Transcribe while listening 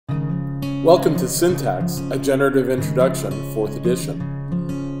Welcome to Syntax, a Generative Introduction, 4th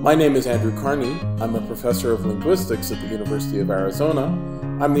edition. My name is Andrew Carnie. I'm a professor of linguistics at the University of Arizona.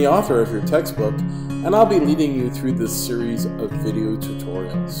 I'm the author of your textbook, and I'll be leading you through this series of video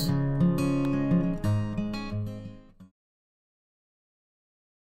tutorials.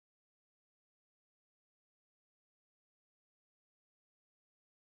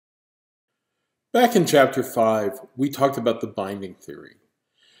 Back in Chapter 5, we talked about the binding theory.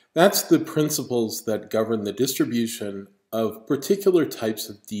 That's the principles that govern the distribution of particular types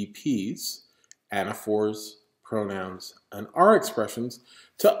of DPs, anaphors, pronouns, and R expressions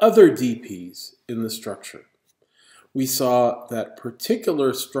to other DPs in the structure. We saw that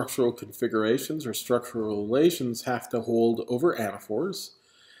particular structural configurations or structural relations have to hold over anaphors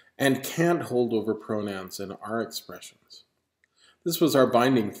and can't hold over pronouns and R expressions. This was our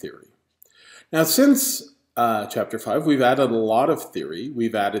binding theory. Now, since Chapter 5, we've added a lot of theory.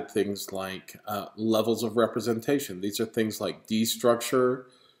 We've added things like levels of representation. These are things like destructure,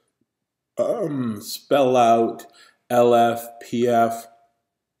 spell out, LF, PF.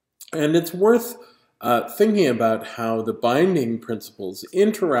 And it's worth thinking about how the binding principles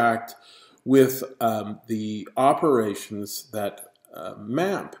interact with the operations that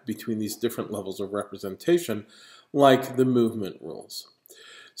map between these different levels of representation, like the movement rules.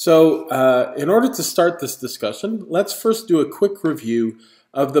 So in order to start this discussion, let's first do a quick review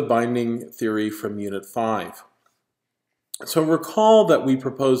of the binding theory from Unit 5. So recall that we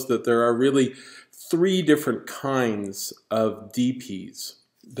proposed that there are really three different kinds of DPs.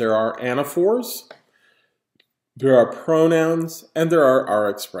 There are anaphors, there are pronouns, and there are R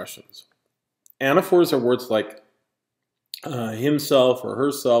expressions. Anaphors are words like himself or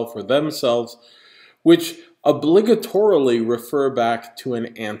herself or themselves, which obligatorily refer back to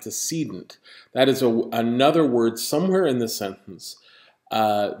an antecedent. That is another word somewhere in the sentence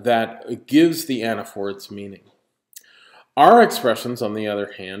that gives the anaphor its meaning. R expressions, on the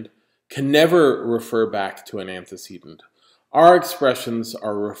other hand, can never refer back to an antecedent. R expressions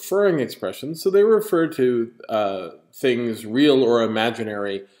are referring expressions, so they refer to things real or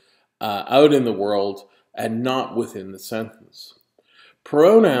imaginary out in the world and not within the sentence.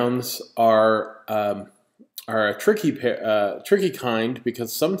 Pronouns are a tricky kind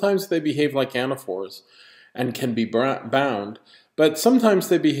because sometimes they behave like anaphors and can be bound, but sometimes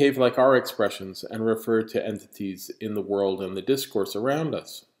they behave like R expressions and refer to entities in the world and the discourse around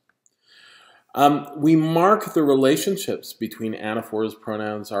us. We mark the relationships between anaphors,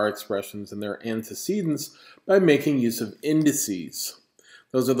 pronouns, R expressions, and their antecedents by making use of indices.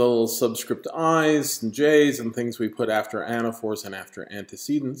 Those are the little subscript i's and j's and things we put after anaphors and after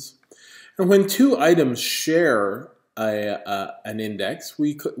antecedents. And when two items share an index,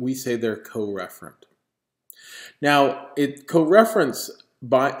 we say they're co-referent. Now, co-reference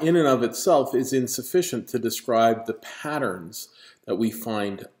in and of itself is insufficient to describe the patterns that we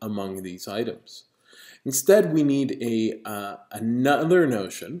find among these items. Instead, we need another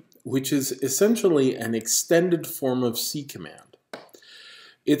notion, which is essentially an extended form of C command.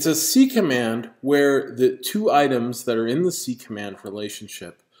 It's a C command where the two items that are in the C command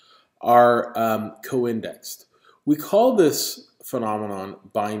relationship are co-indexed. We call this phenomenon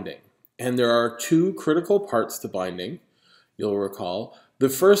binding, and there are two critical parts to binding, you'll recall. The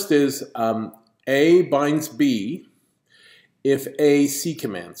first is A binds B if A C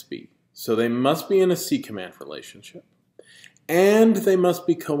commands B. So they must be in a C command relationship, and they must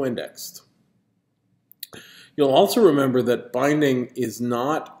be co-indexed. You'll also remember that binding is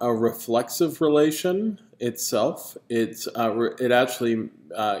not a reflexive relation itself. It actually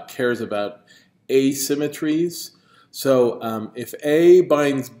cares about asymmetries. So if A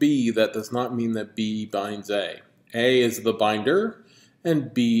binds B, that does not mean that B binds A. A is the binder,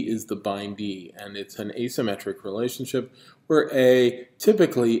 and B is the bindee. And it's an asymmetric relationship where A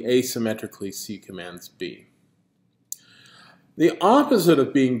typically asymmetrically C commands B. The opposite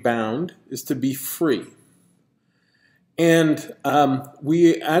of being bound is to be free. And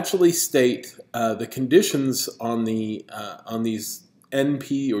we actually state the conditions on these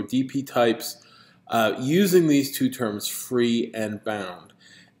NP or DP types using these two terms, free and bound.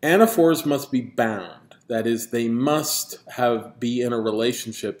 Anaphors must be bound. That is, they must be in a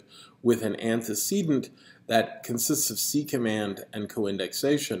relationship with an antecedent that consists of C command and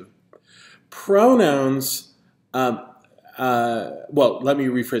co-indexation. Pronouns well, let me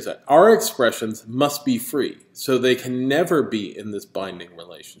rephrase that. R expressions must be free, so they can never be in this binding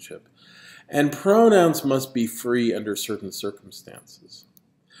relationship. And pronouns must be free under certain circumstances.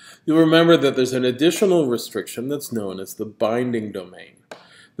 You'll remember that there's an additional restriction that's known as the binding domain.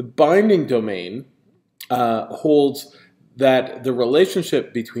 The binding domain holds that the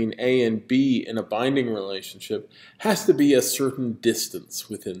relationship between A and B in a binding relationship has to be a certain distance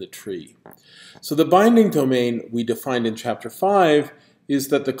within the tree. So the binding domain we defined in Chapter 5 is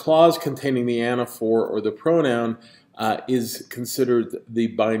that the clause containing the anaphor or the pronoun is considered the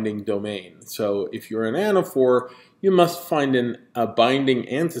binding domain. So if you're an anaphor, you must find a binding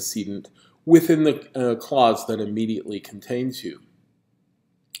antecedent within the clause that immediately contains you.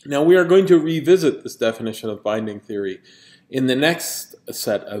 Now we are going to revisit this definition of binding theory in the next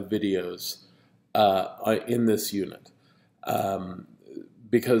set of videos in this unit,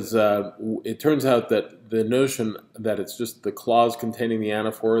 because it turns out that the notion that it's just the clause containing the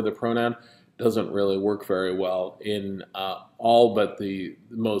anaphor or the pronoun doesn't really work very well in all but the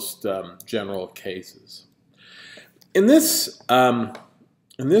most general cases. In this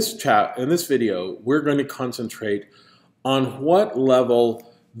video, we're going to concentrate on what level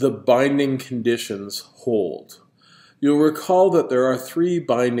the binding conditions hold. You'll recall that there are three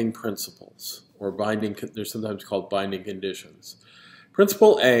binding principles, or they're sometimes called binding conditions.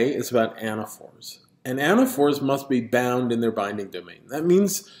 Principle A is about anaphors, and anaphors must be bound in their binding domain. That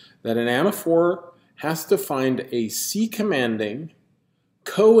means that an anaphor has to find a C-commanding,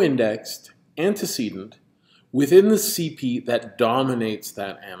 co-indexed antecedent within the CP that dominates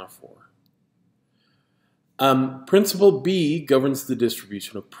that anaphor. Principle B governs the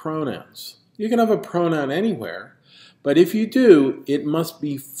distribution of pronouns. You can have a pronoun anywhere, but if you do, it must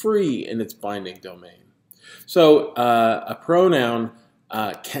be free in its binding domain. So a pronoun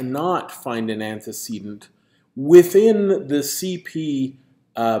cannot find an antecedent within the CP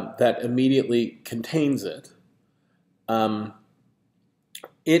that immediately contains it.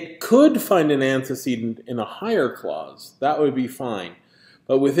 It could find an antecedent in a higher clause. That would be fine.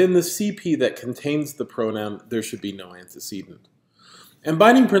 But within the CP that contains the pronoun, there should be no antecedent. And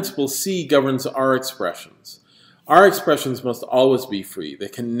binding principle C governs our expressions. Our expressions must always be free. They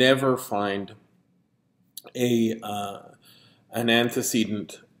can never find an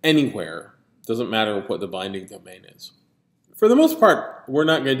antecedent anywhere. Doesn't matter what the binding domain is. For the most part, we're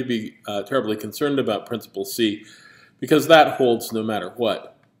not going to be terribly concerned about principle C because that holds no matter what.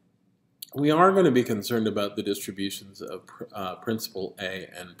 We are going to be concerned about the distributions of principle A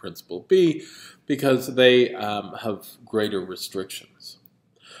and principle B because they have greater restrictions.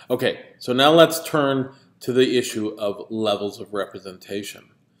 Okay, so now let's turn to the issue of levels of representation.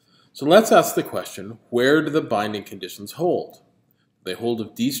 So let's ask the question, where do the binding conditions hold? Do they hold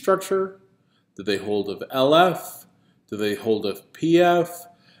of D structure? Do they hold of LF? Do they hold of PF?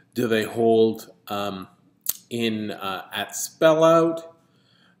 Do they hold at spellout?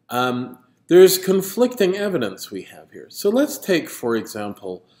 There's conflicting evidence we have here. So let's take, for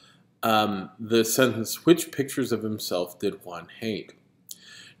example, the sentence, which pictures of himself did Juan hate?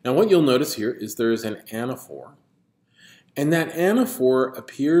 Now what you'll notice here is there is an anaphor, and that anaphor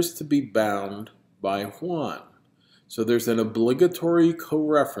appears to be bound by Juan. So there's an obligatory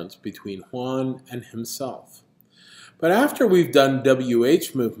co-reference between Juan and himself. But after we've done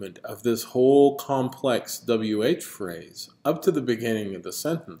WH movement of this whole complex WH phrase up to the beginning of the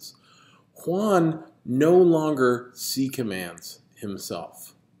sentence, Juan no longer C-commands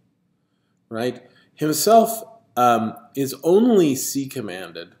himself, right? Himself is only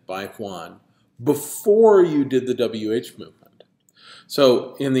C-commanded by Juan before you did the WH movement.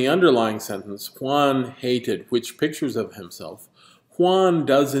 So in the underlying sentence, Juan hated which pictures of himself, Juan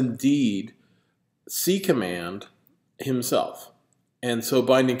does indeed C-command himself. And so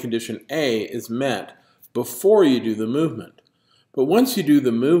binding condition A is met before you do the movement. But once you do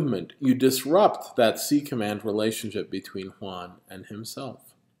the movement, you disrupt that C-command relationship between Juan and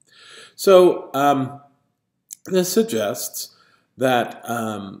himself. So this suggests that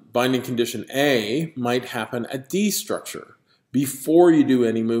binding condition A might happen at D structure before you do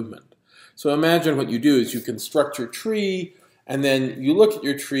any movement. So imagine what you do is you construct your tree, and then you look at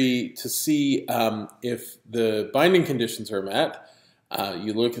your tree to see if the binding conditions are met.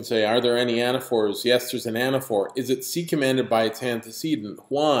 You look and say, are there any anaphors? Yes, there's an anaphor. Is it C-commanded by its antecedent?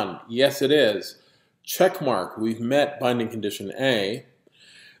 Juan, yes it is. Check mark, we've met binding condition A.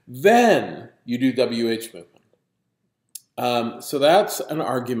 Then you do WH movement. So that's an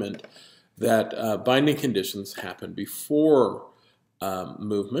argument that binding conditions happen before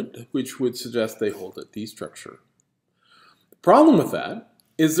movement, which would suggest they hold at D structure. The problem with that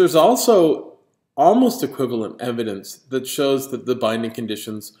is there's also almost equivalent evidence that shows that the binding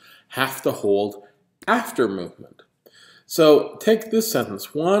conditions have to hold after movement. So take this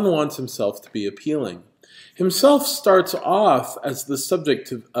sentence, Juan wants himself to be appealing. Himself starts off as the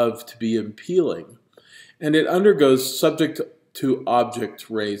subject of to be appealing, and it undergoes subject to object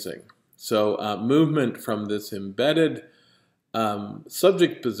raising. So movement from this embedded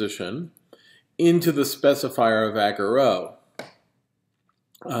subject position into the specifier of agar-o.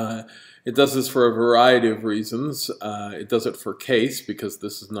 It does this for a variety of reasons. It does it for case because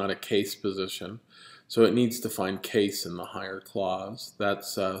this is not a case position. So it needs to find case in the higher clause.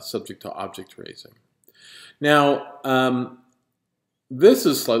 That's subject to object raising. Now, this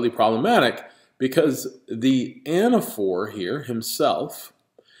is slightly problematic because the anaphor here himself,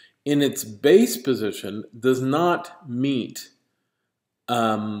 in its base position, does not meet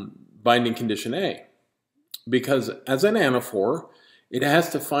binding condition A. Because as an anaphor, it has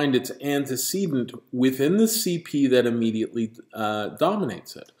to find its antecedent within the CP that immediately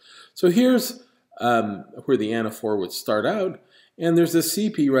dominates it. So here's where the anaphor would start out, and there's a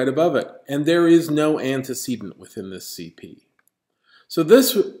CP right above it, and there is no antecedent within this CP. So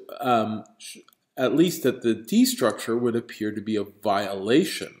this, at least at the D structure, would appear to be a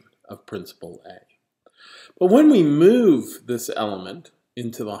violation of principle A. But when we move this element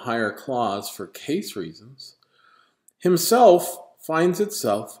into the higher clause for case reasons, himself finds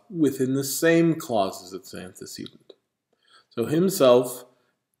itself within the same clause as its antecedent. So himself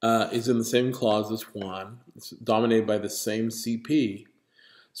is in the same clause as Juan. It's dominated by the same CP.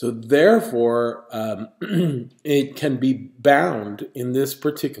 So therefore, it can be bound in this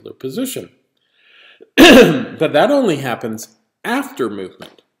particular position. But that only happens after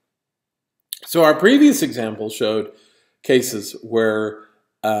movement. So our previous example showed cases where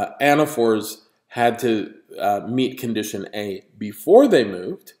anaphors had to meet condition A before they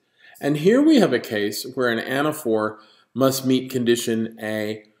moved. And here we have a case where an anaphor must meet condition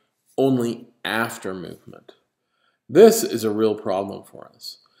A only after movement. This is a real problem for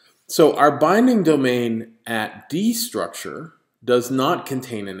us. So our binding domain at D structure does not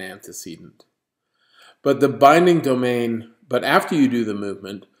contain an antecedent. But the binding domain, but after you do the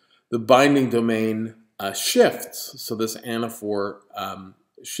movement, the binding domain shifts. So this anaphor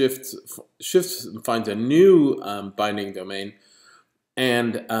shifts and finds a new binding domain,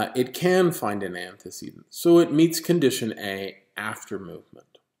 and it can find an antecedent. So it meets condition A after movement.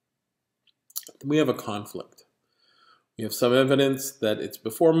 We have a conflict. We have some evidence that it's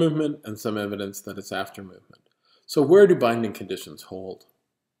before movement and some evidence that it's after movement. So where do binding conditions hold?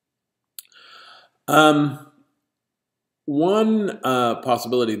 One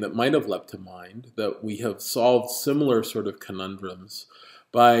possibility that might have leapt to mind, that we have solved similar sort of conundrums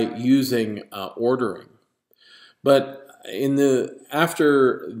by using ordering. But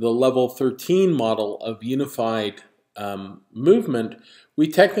after the level 13 model of unified movement, we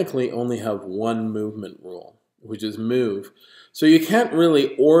technically only have one movement rule, which is move. So you can't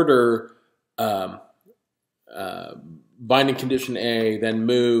really order binding condition A, then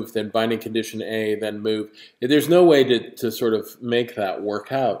move, then binding condition A, then move. There's no way to sort of make that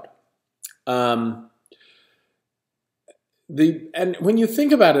work out. And when you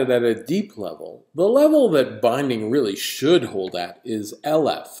think about it at a deep level, the level that binding really should hold at is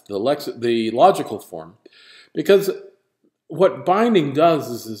LF, the logical form. Because what binding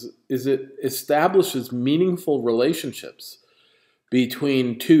does is it establishes meaningful relationships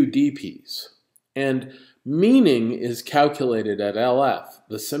between two DPs. And meaning is calculated at LF.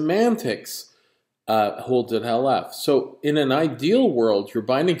 The semantics holds at LF. So in an ideal world, your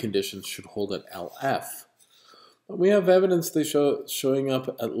binding conditions should hold at LF. But we have evidence they showing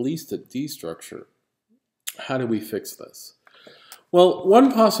up at least at D structure. How do we fix this? Well,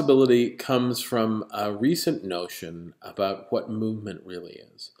 one possibility comes from a recent notion about what movement really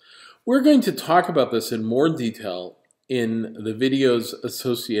is. We're going to talk about this in more detail in the videos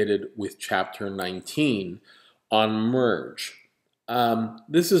associated with Chapter 19 on merge.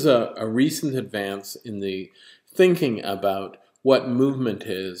 This is a recent advance in the thinking about what movement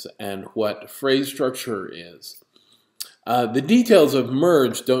is and what phrase structure is. The details of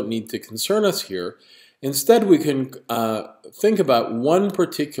merge don't need to concern us here. Instead, we can think about one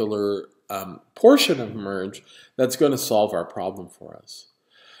particular portion of merge that's going to solve our problem for us.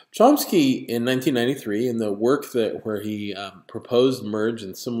 Chomsky, in 1993, in the work where he proposed merge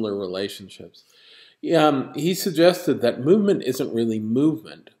and similar relationships, he suggested that movement isn't really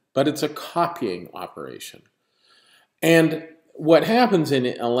movement, but it's a copying operation. And what happens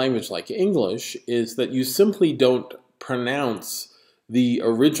in a language like English is that you simply don't pronounce the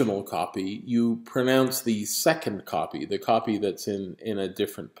original copy, you pronounce the second copy, the copy that's in a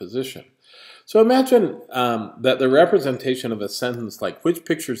different position. So imagine that the representation of a sentence like, which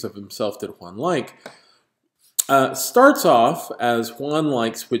pictures of himself did Juan like, starts off as Juan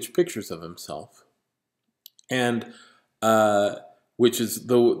likes which pictures of himself, and which is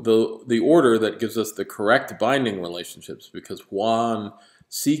the order that gives us the correct binding relationships because Juan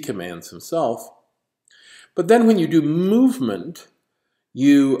C commands himself. But then when you do movement,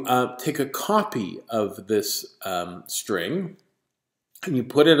 you take a copy of this string, and you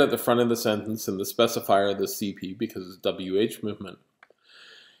put it at the front of the sentence in the specifier of the CP because it's WH movement.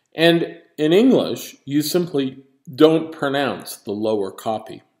 And in English, you simply don't pronounce the lower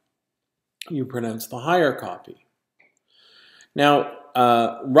copy. You pronounce the higher copy. Now,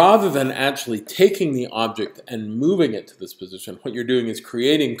 rather than actually taking the object and moving it to this position, what you're doing is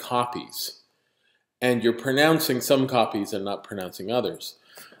creating copies. And you're pronouncing some copies and not pronouncing others.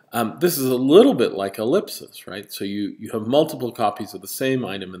 This is a little bit like ellipsis, right? So you have multiple copies of the same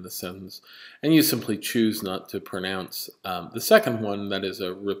item in the sentence, and you simply choose not to pronounce the second one that is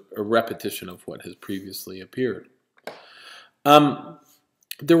a repetition of what has previously appeared.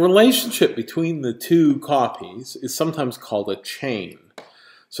 The relationship between the two copies is sometimes called a chain.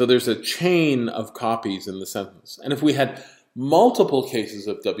 So there's a chain of copies in the sentence. And if we had multiple cases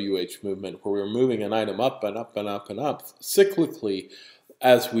of WH movement where we were moving an item up and up and up and up cyclically,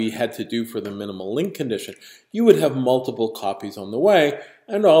 as we had to do for the minimal link condition, you would have multiple copies on the way,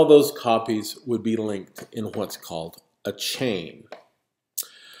 and all those copies would be linked in what's called a chain.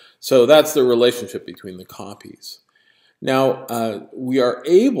 So that's the relationship between the copies. Now, we are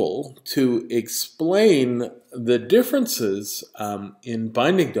able to explain the differences in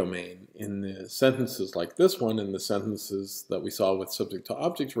binding domain in the sentences like this one and the sentences that we saw with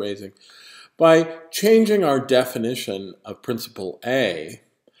subject-to-object raising by changing our definition of principle A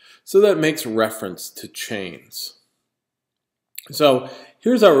so that it makes reference to chains. So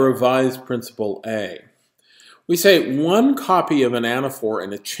here's our revised principle A. We say one copy of an anaphor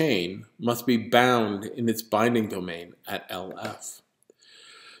in a chain must be bound in its binding domain at LF.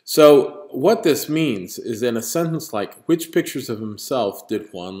 So what this means is in a sentence like, which pictures of himself did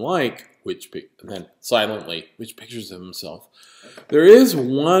Juan like, and then silently, which pictures of himself, there is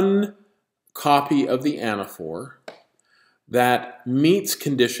one copy of the anaphor that meets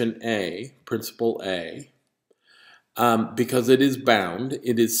condition A, principle A, because it is bound,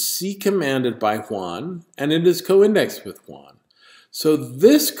 it is C-commanded by Juan, and it is co-indexed with Juan. So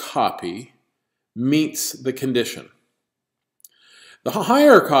this copy meets the condition. The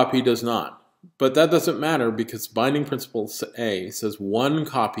higher copy does not, but that doesn't matter because binding principle A says one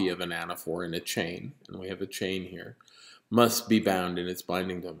copy of an anaphor in a chain, and we have a chain here, must be bound in its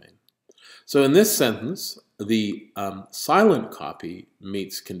binding domain. So in this sentence, the silent copy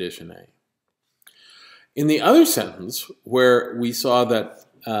meets condition A. In the other sentence, where we saw that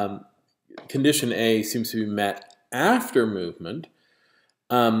condition A seems to be met after movement,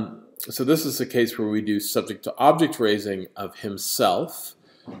 so this is a case where we do subject-to-object raising of himself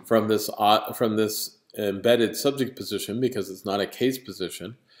from this embedded subject position, because it's not a case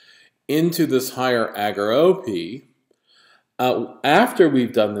position, into this higher agar OP. After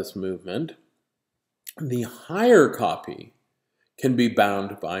we've done this movement, the higher copy can be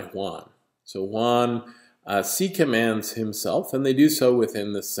bound by Juan. So Juan C-commands himself, and they do so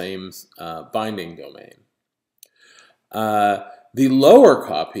within the same binding domain. The lower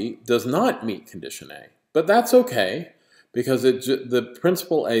copy does not meet condition A, but that's okay because the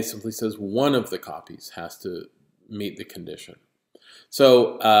principle A simply says one of the copies has to meet the condition.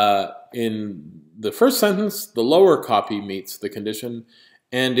 So in the first sentence, the lower copy meets the condition,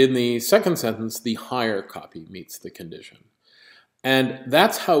 and in the second sentence, the higher copy meets the condition. And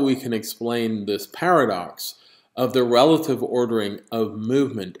that's how we can explain this paradox of the relative ordering of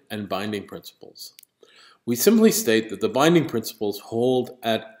movement and binding principles. We simply state that the binding principles hold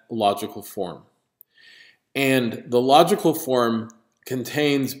at logical form. And the logical form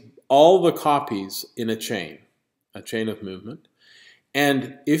contains all the copies in a chain of movement.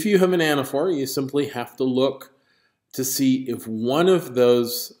 And if you have an anaphor, you simply have to look to see if one of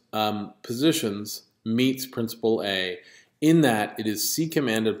those positions meets principle A, in that it is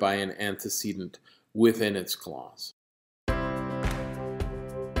C-commanded by an antecedent within its clause.